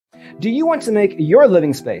Do you want to make your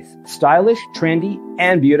living space stylish, trendy,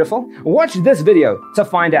 and beautiful? Watch this video to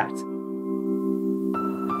find out.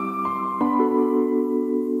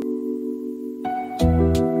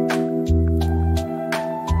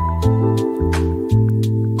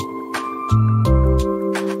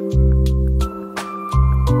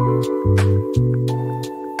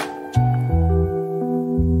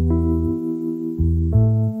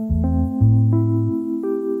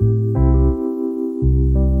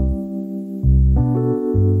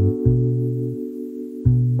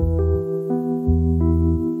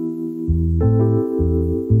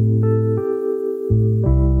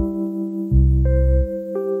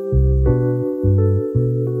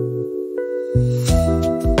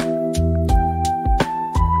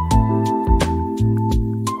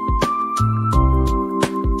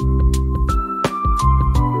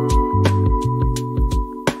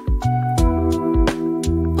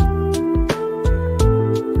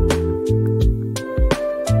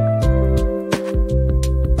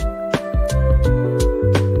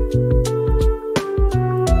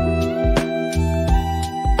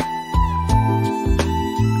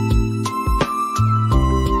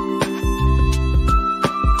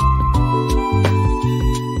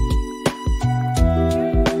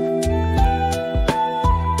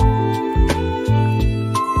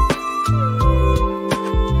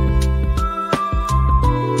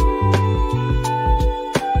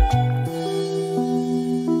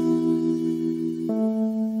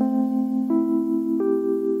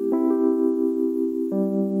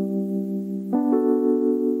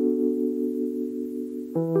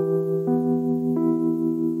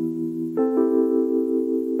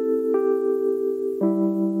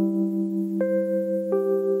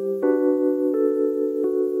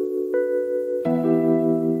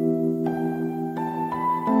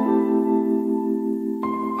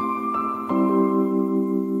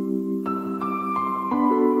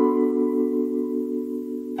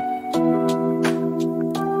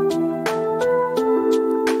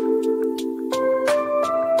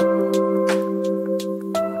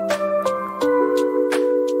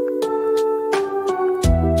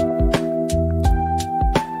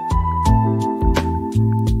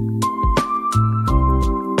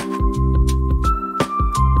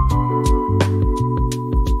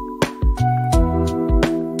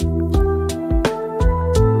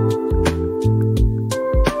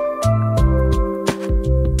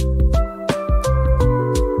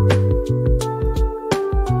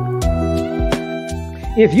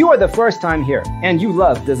 If you are the first time here and you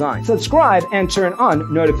love design, subscribe and turn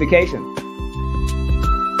on notifications.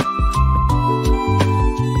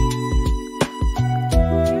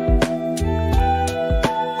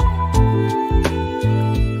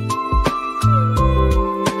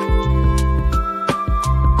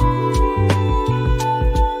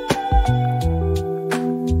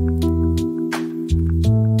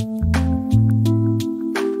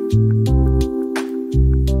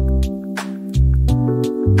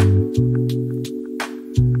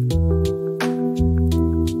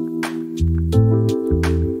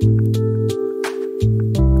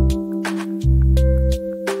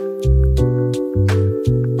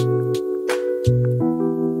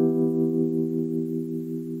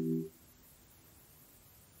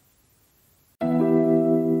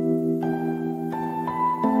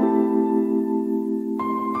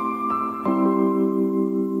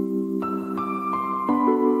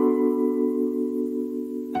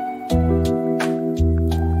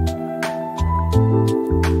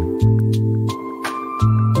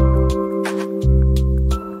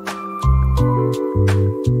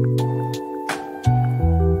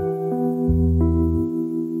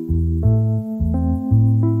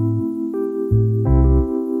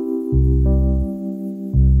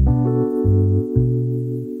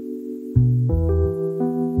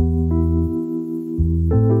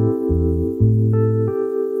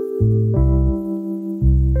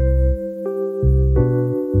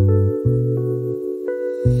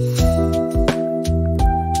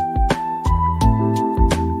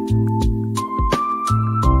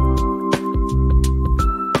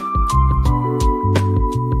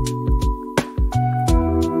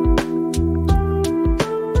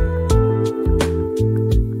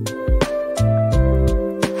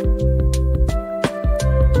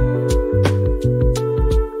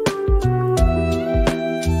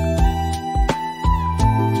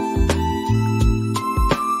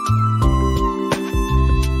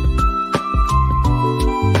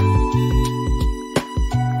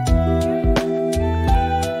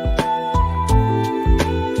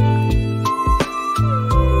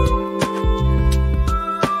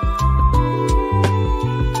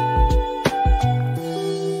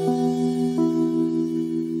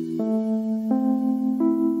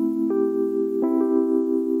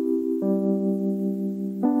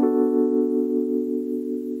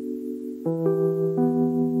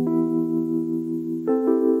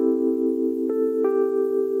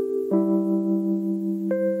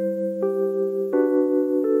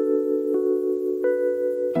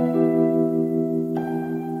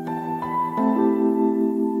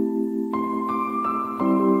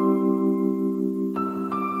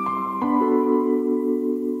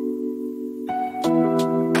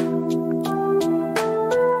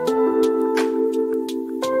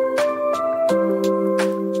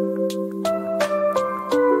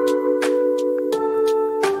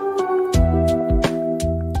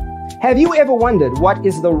 Have you ever wondered what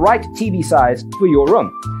is the right TV size for your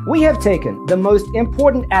room? We have taken the most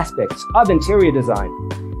important aspects of interior design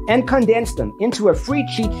and condensed them into a free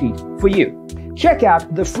cheat sheet for you. Check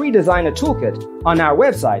out the free designer toolkit on our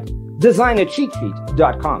website,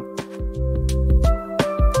 designercheatsheet.com.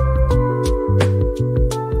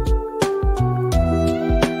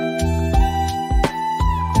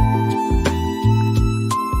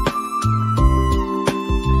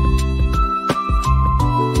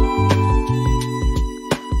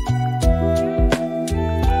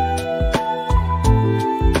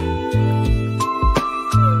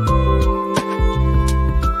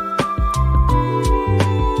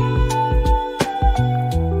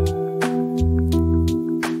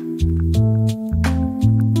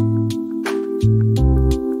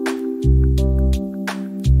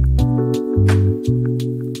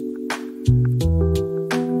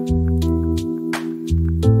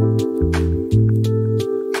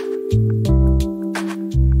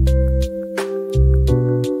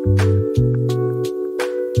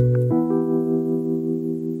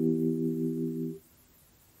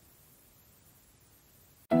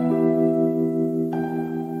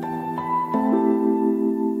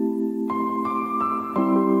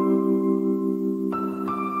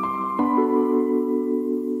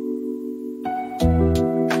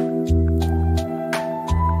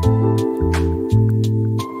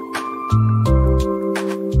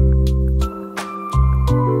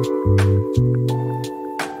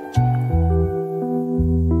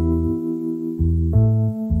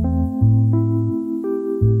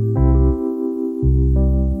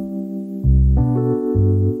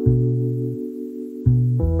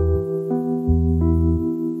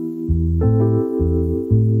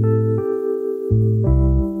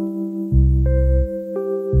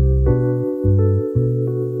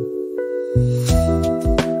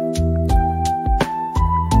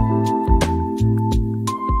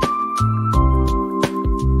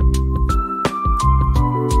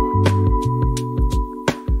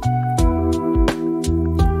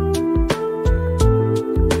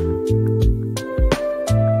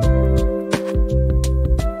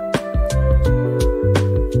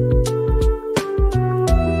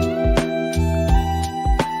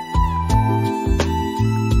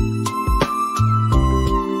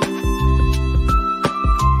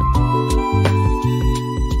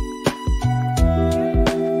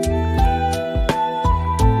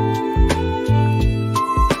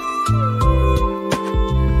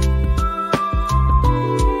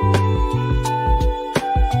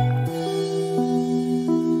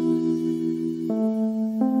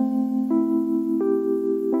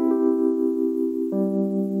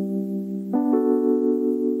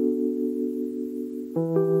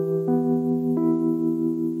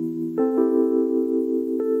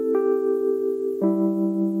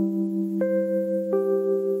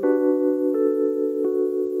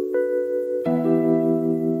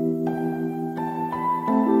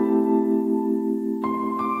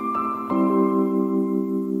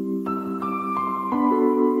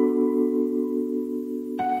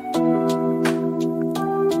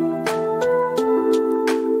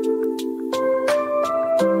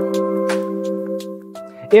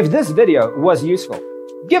 If this video was useful,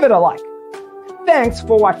 give it a like. Thanks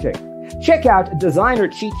for watching. Check out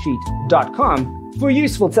designercheatsheet.com for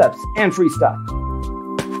useful tips and free stuff.